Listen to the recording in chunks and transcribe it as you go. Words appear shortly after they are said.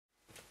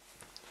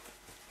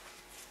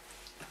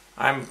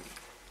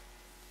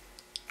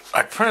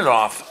I printed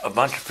off a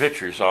bunch of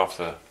pictures off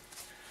the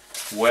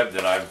web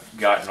that I've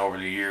gotten over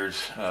the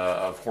years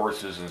of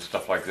horses and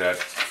stuff like that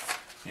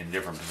in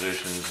different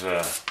positions.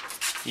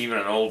 Even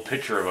an old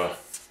picture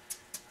of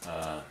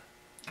a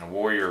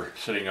warrior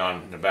sitting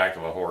on the back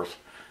of a horse.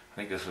 I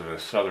think this is a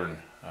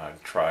southern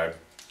tribe,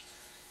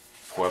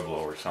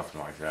 Pueblo or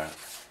something like that.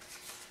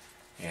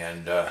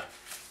 And I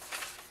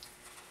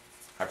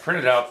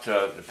printed out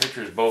the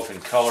pictures both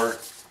in color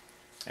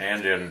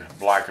and in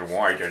black and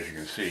white, as you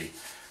can see.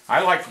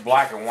 I like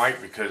black and white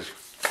because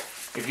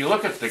if you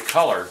look at the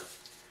color,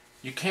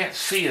 you can't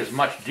see as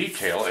much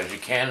detail as you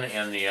can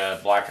in the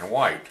black and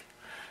white.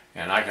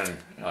 And I can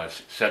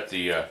set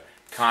the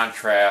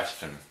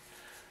contrast and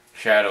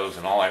shadows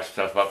and all that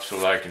stuff up so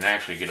that I can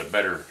actually get a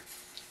better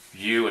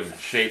view and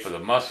shape of the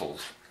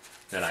muscles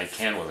than I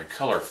can with a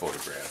color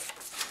photograph.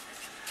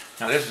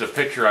 Now this is a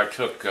picture I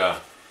took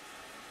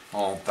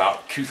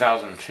about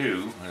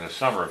 2002, in the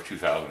summer of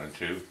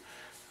 2002,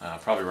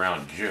 probably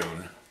around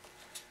June.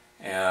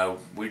 I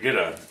did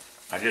a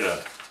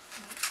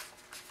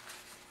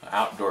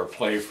outdoor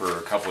play for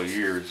a couple of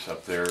years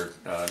up there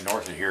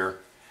north of here,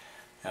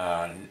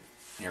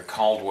 near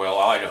Caldwell,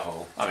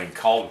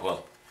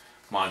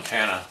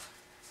 Montana.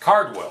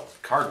 Cardwell,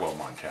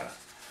 Montana.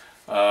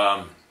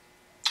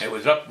 It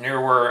was up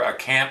near where a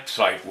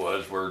campsite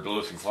was, where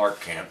Lewis and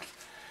Clark camped,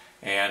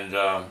 and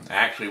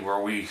actually where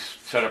we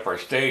set up our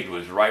stage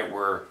was right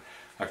where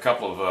a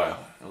couple of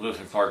Lewis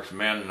and Clark's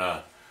men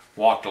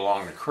walked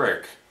along the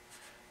creek,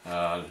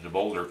 the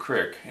Boulder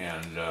Creek,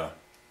 and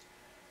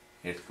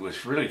it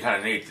was really kind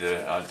of neat.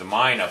 The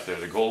mine up there,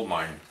 the gold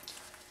mine,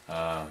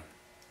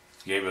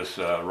 gave us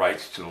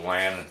rights to the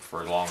land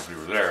for as long as we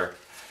were there.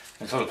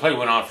 And so the play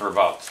went on for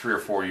about 3 or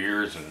 4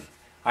 years, and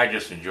I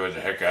just enjoyed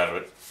the heck out of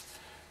it.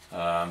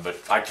 But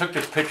I took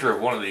this picture of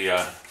one of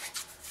the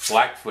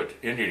Blackfoot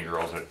Indian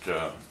girls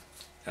that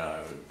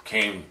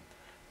came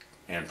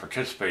and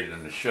participated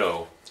in the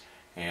show,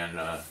 and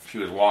she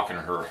was walking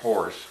her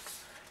horse.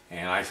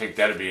 And I think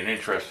that'd be an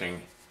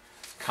interesting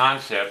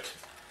concept.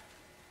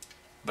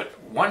 But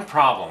one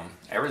problem,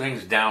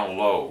 everything's down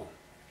low,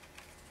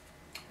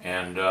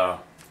 and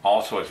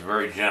also it's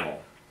very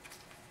gentle.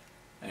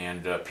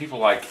 And people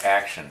like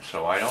action,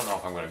 so I don't know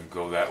if I'm going to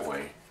go that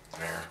way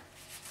there.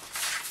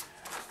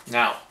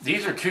 Now,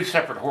 these are two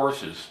separate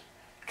horses,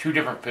 two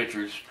different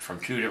pictures from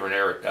two different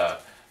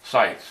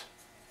sites,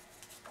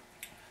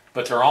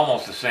 but they're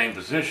almost the same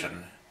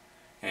position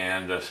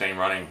and the same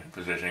running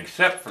position,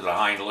 except for the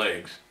hind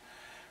legs,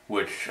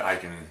 which I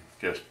can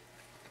just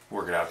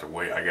work it out the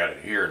way I got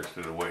it here instead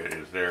of the way it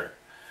is there.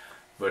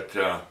 But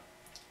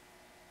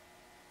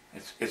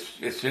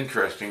it's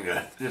interesting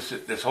that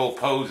this whole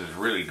pose is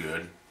really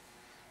good.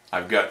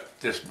 I've got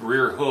this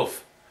rear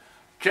hoof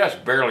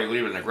just barely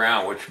leaving the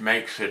ground, which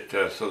makes it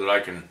so that I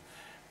can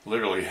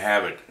literally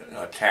have it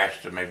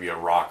attached to maybe a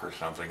rock or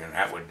something, and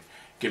that would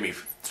give me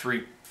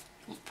 3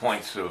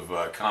 points of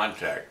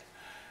contact.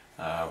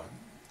 And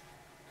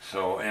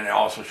it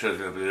also shows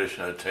me the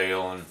position of the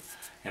tail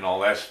and all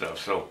that stuff.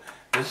 So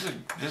this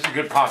is a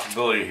good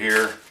possibility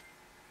here.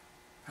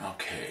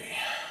 Okay,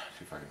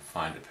 see if I can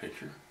find the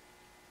picture.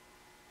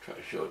 Try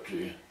to show it to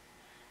you.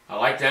 I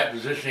like that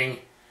positioning,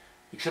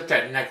 except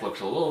that neck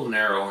looks a little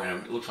narrow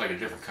and it looks like a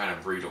different kind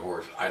of breed of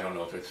horse. I don't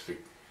know if it's the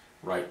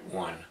right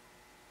one.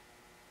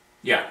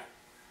 Yeah.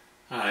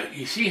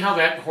 You see how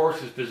that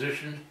horse is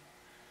positioned?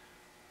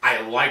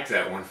 I like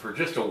that one for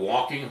just a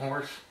walking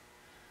horse.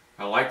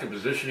 I like the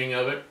positioning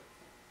of it.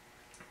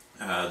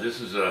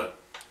 This is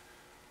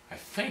I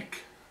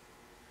think,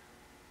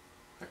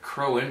 a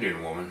Crow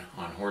Indian woman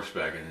on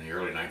horseback in the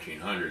early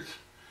 1900s.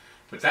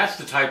 But that's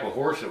the type of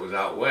horse that was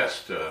out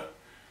west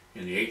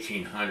in the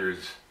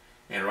 1800s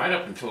and right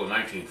up until the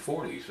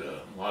 1940s.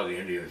 A lot of the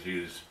Indians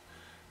used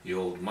the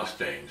old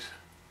Mustangs.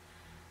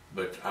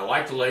 But I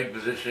like the leg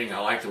positioning. I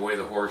like the way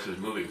the horse is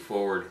moving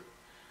forward.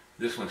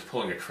 This one's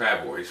pulling a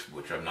travois,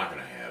 which I'm not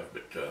going to have,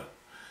 but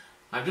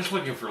I'm just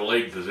looking for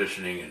leg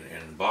positioning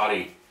and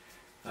body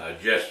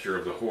gesture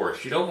of the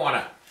horse. You don't want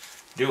to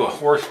do a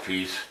horse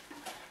piece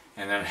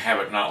and then have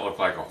it not look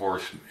like a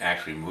horse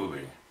actually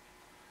moving.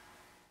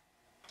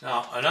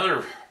 Now,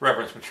 another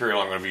reference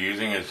material I'm going to be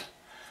using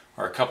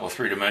are a couple of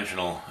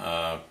three-dimensional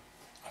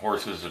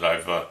horses that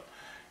I've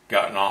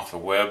gotten off the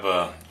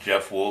web.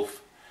 Jeff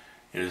Wolf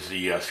is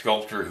the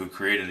sculptor who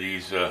created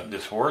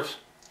this horse,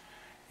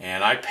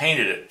 and I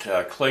painted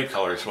it clay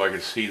color so I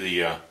could see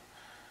the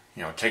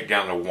take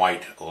down the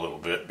white a little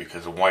bit,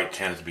 because the white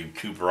tends to be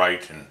too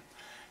bright and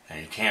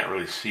you can't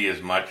really see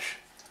as much,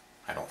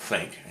 I don't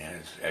think,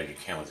 as you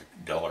can with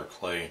duller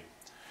clay.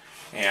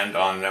 And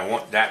on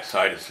that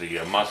side is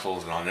the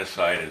muscles, and on this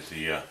side is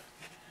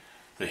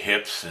the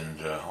hips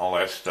and all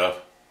that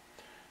stuff.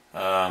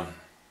 And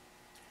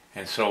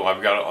so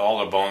I've got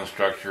all the bone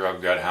structure.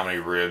 I've got how many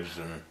ribs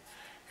and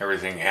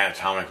everything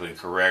anatomically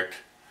correct,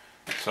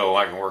 so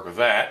I can work with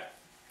that.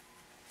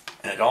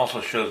 And it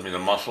also shows me the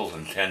muscles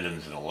and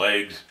tendons in the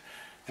legs,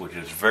 which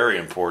is very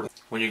important.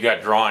 When you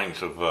got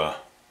drawings of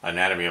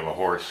anatomy of a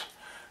horse,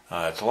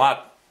 it's a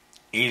lot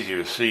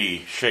easier to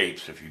see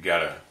shapes if you've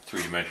got a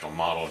three-dimensional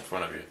model in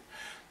front of you.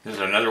 This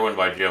is another one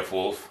by Jeff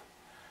Wolf,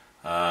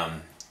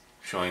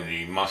 showing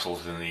the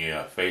muscles in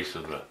the face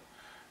of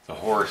the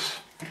horse,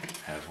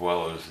 as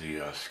well as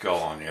the skull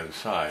on the other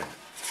side.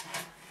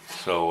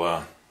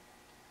 So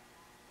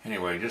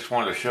anyway, just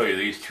wanted to show you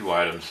these two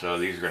items.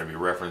 These are going to be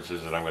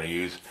references that I'm going to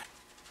use.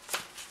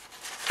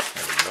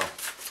 There we go.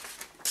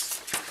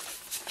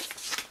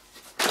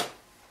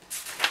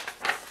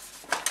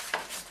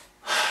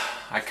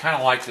 I kind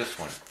of like this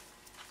one.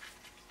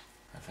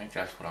 I think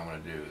that's what I'm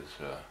going to do is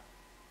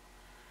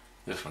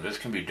this one. This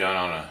can be done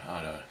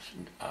on a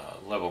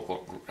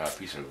level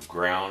piece of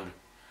ground.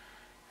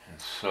 And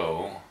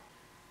so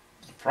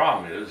the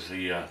problem is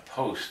the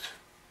post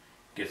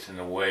gets in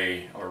the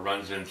way or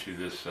runs into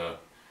this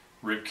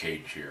rib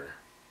cage here.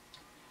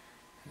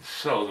 And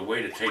so the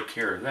way to take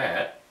care of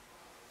that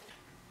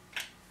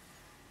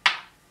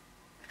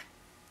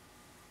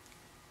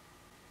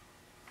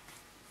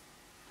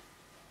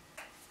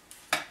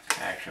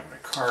actually I'm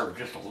going to carve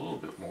just a little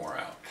bit more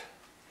out.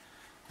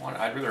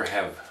 I'd rather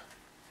have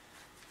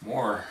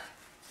more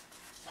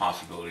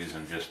possibilities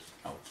than just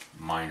a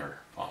minor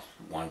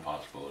one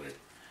possibility.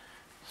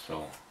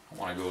 So I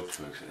want to go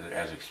to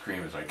as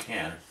extreme as I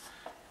can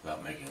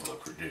without making it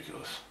look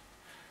ridiculous.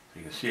 So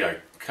you can see I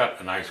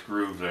cut a nice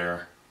groove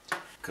there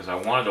because I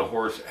wanted the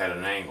horse at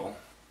an angle.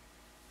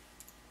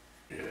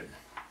 Good.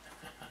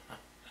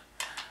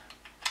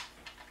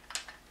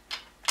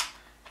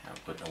 I'm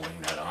putting the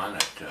wing nut on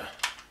it.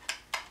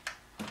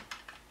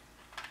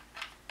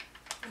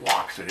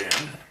 Locks it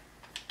in.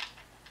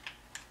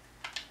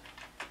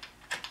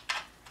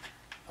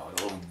 A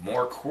little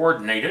more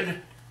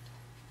coordinated.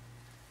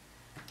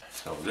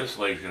 So this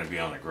leg's going to be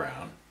on the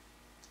ground.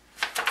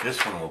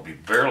 This one will be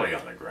barely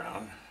on the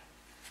ground.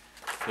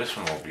 This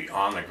one will be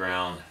on the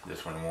ground.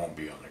 This one won't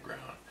be on the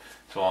ground.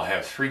 So I'll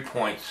have 3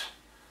 points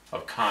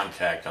of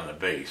contact on the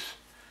base.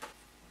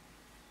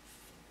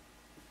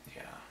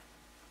 Yeah.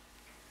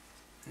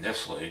 And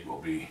this leg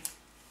will be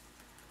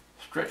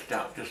stretched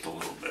out just a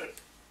little bit.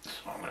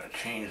 So I'm going to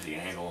change the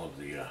angle of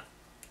the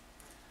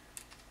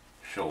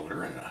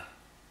shoulder and the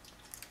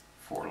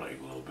foreleg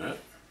a little bit.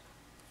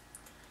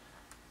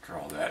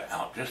 Draw that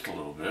out just a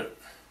little bit.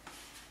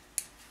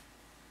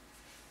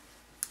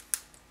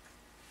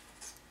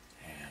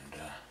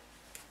 And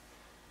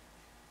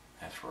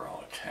that's where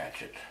I'll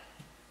attach it.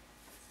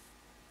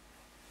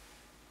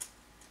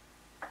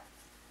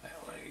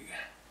 That leg.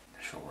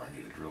 The shoulder, I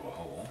need to drill a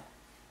hole.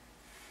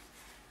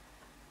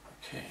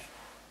 Okay.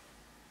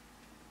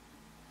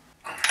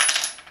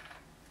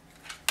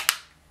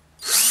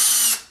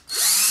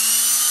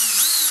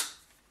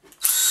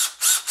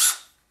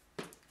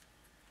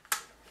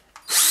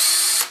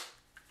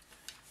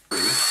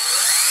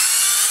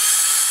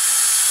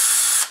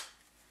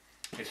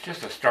 It's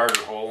just a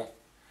starter hole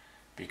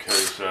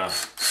because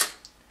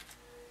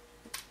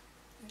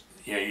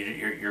yeah,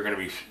 you're going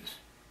to be,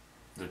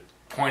 the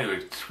point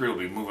of the screw will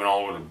be moving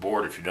all over the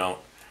board if you don't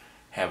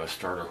have a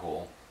starter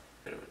hole.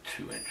 Bit of a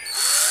 2-inch.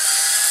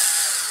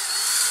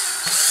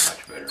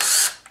 Much better.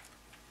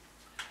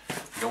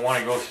 You don't want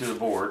to go through the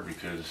board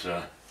because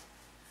if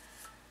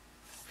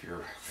you're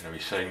going to be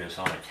setting this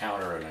on a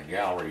counter in a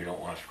gallery, you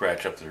don't want to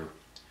scratch up their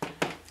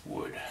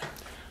wood.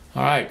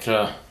 All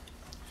right.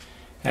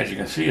 As you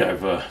can see,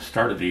 I've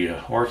started the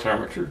horse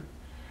armature.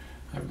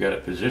 I've got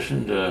it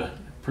positioned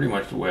pretty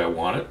much the way I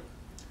want it.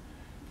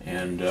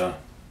 And the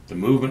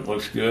movement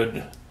looks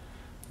good.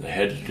 The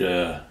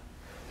head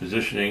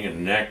positioning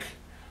and neck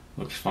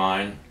looks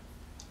fine.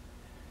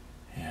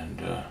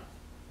 And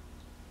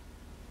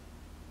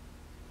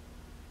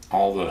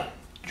all the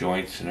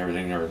joints and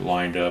everything are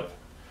lined up.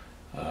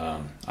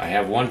 I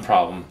have one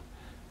problem.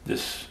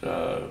 This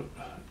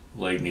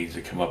leg needs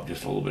to come up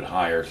just a little bit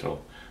higher,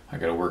 so I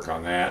got to work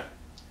on that.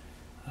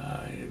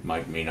 It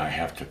might mean I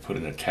have to put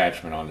an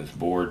attachment on this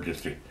board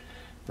just to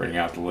bring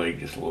out the leg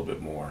just a little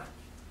bit more.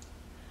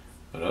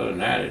 But other than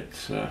that,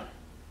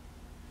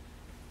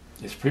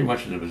 it's pretty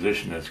much in the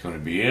position that's going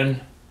to be in.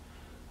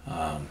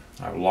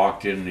 I've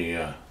locked in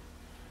the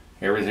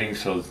everything,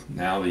 so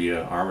now the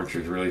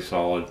armature is really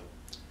solid,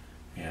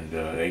 and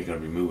it ain't going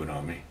to be moving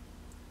on me.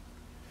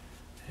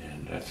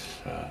 And that's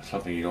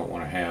something you don't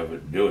want to have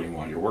it doing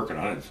while you're working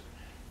on it, is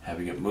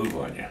having it move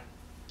on you.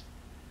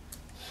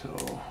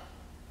 So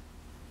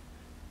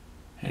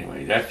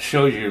anyway, that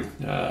shows you,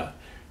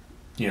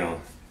 you know,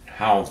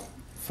 how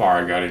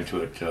far I got into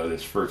it,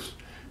 this first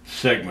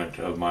segment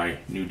of my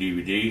new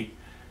DVD.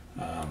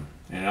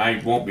 And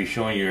I won't be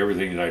showing you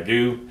everything that I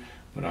do,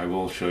 but I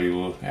will show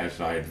you as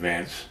I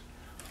advance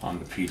on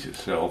the piece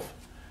itself,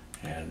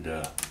 and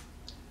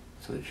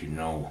so that you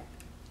know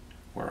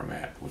where I'm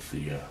at with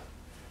the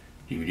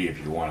DVD.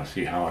 If you want to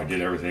see how I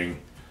did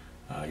everything,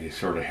 you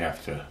sort of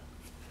have to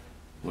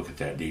look at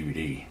that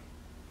DVD,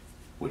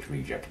 which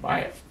means you have to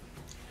buy it.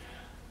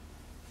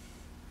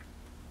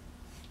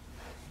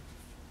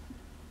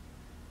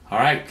 All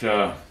right,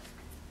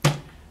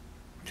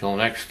 till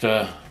next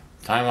time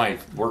I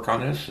work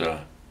on this,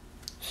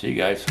 see you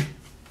guys.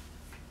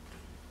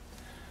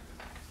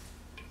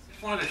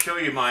 Just wanted to show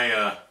you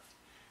my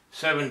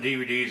 7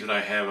 DVDs that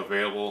I have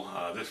available.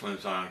 This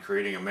one's on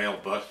creating a male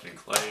bust in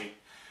clay.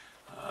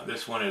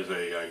 This one is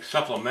a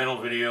supplemental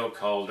video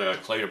called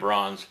Clay to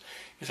Bronze.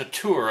 It's a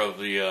tour of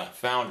the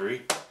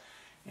foundry.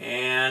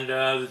 And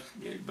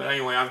but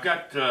anyway, I've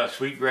got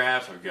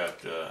sweetgrass, I've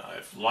got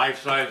a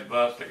life-size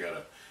bust, I got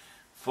a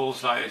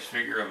full-size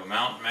figure of a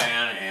mountain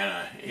man and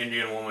an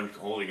Indian woman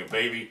holding a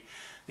baby.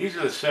 These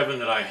are the 7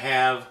 that I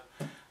have.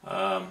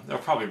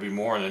 There'll probably be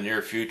more in the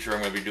near future.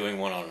 I'm going to be doing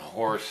one on a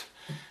horse.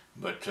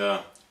 But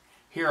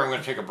here I'm going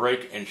to take a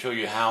break and show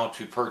you how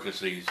to purchase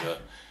these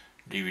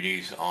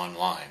DVDs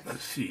online.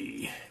 Let's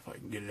see if I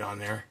can get it on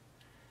there.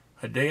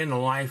 A Day in the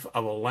Life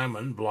of a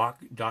Lemon,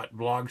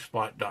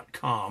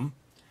 blogspot.com.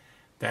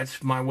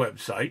 That's my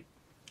website.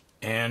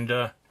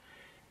 And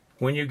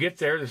when you get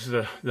there, this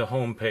is the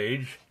home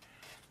page.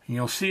 And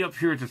you'll see up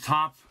here at the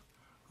top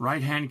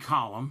right-hand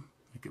column,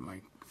 look at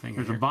my thing.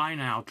 There's a Buy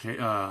Now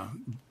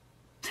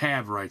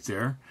tab right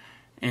there.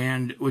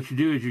 And what you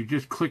do is you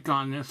just click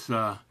on this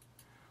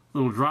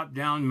little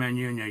drop-down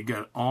menu, and you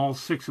got all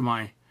 6 of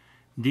my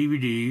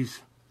DVDs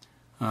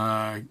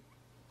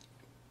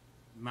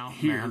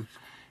here.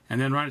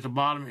 And then right at the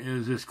bottom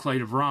is this Clay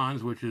to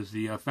Bronze, which is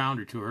the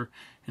Founder Tour.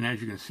 And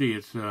as you can see,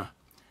 it's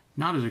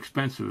not as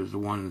expensive as the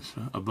ones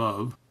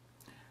above.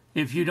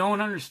 If you don't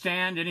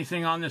understand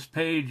anything on this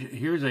page,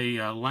 here's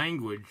a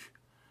language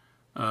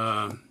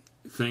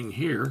thing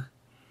here.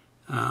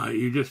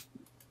 You just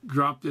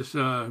drop this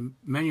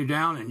menu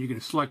down and you can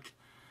select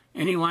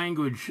any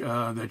language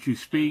that you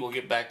speak. We'll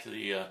get back to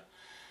the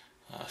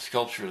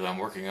sculpture that I'm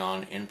working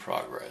on in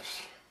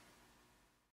progress.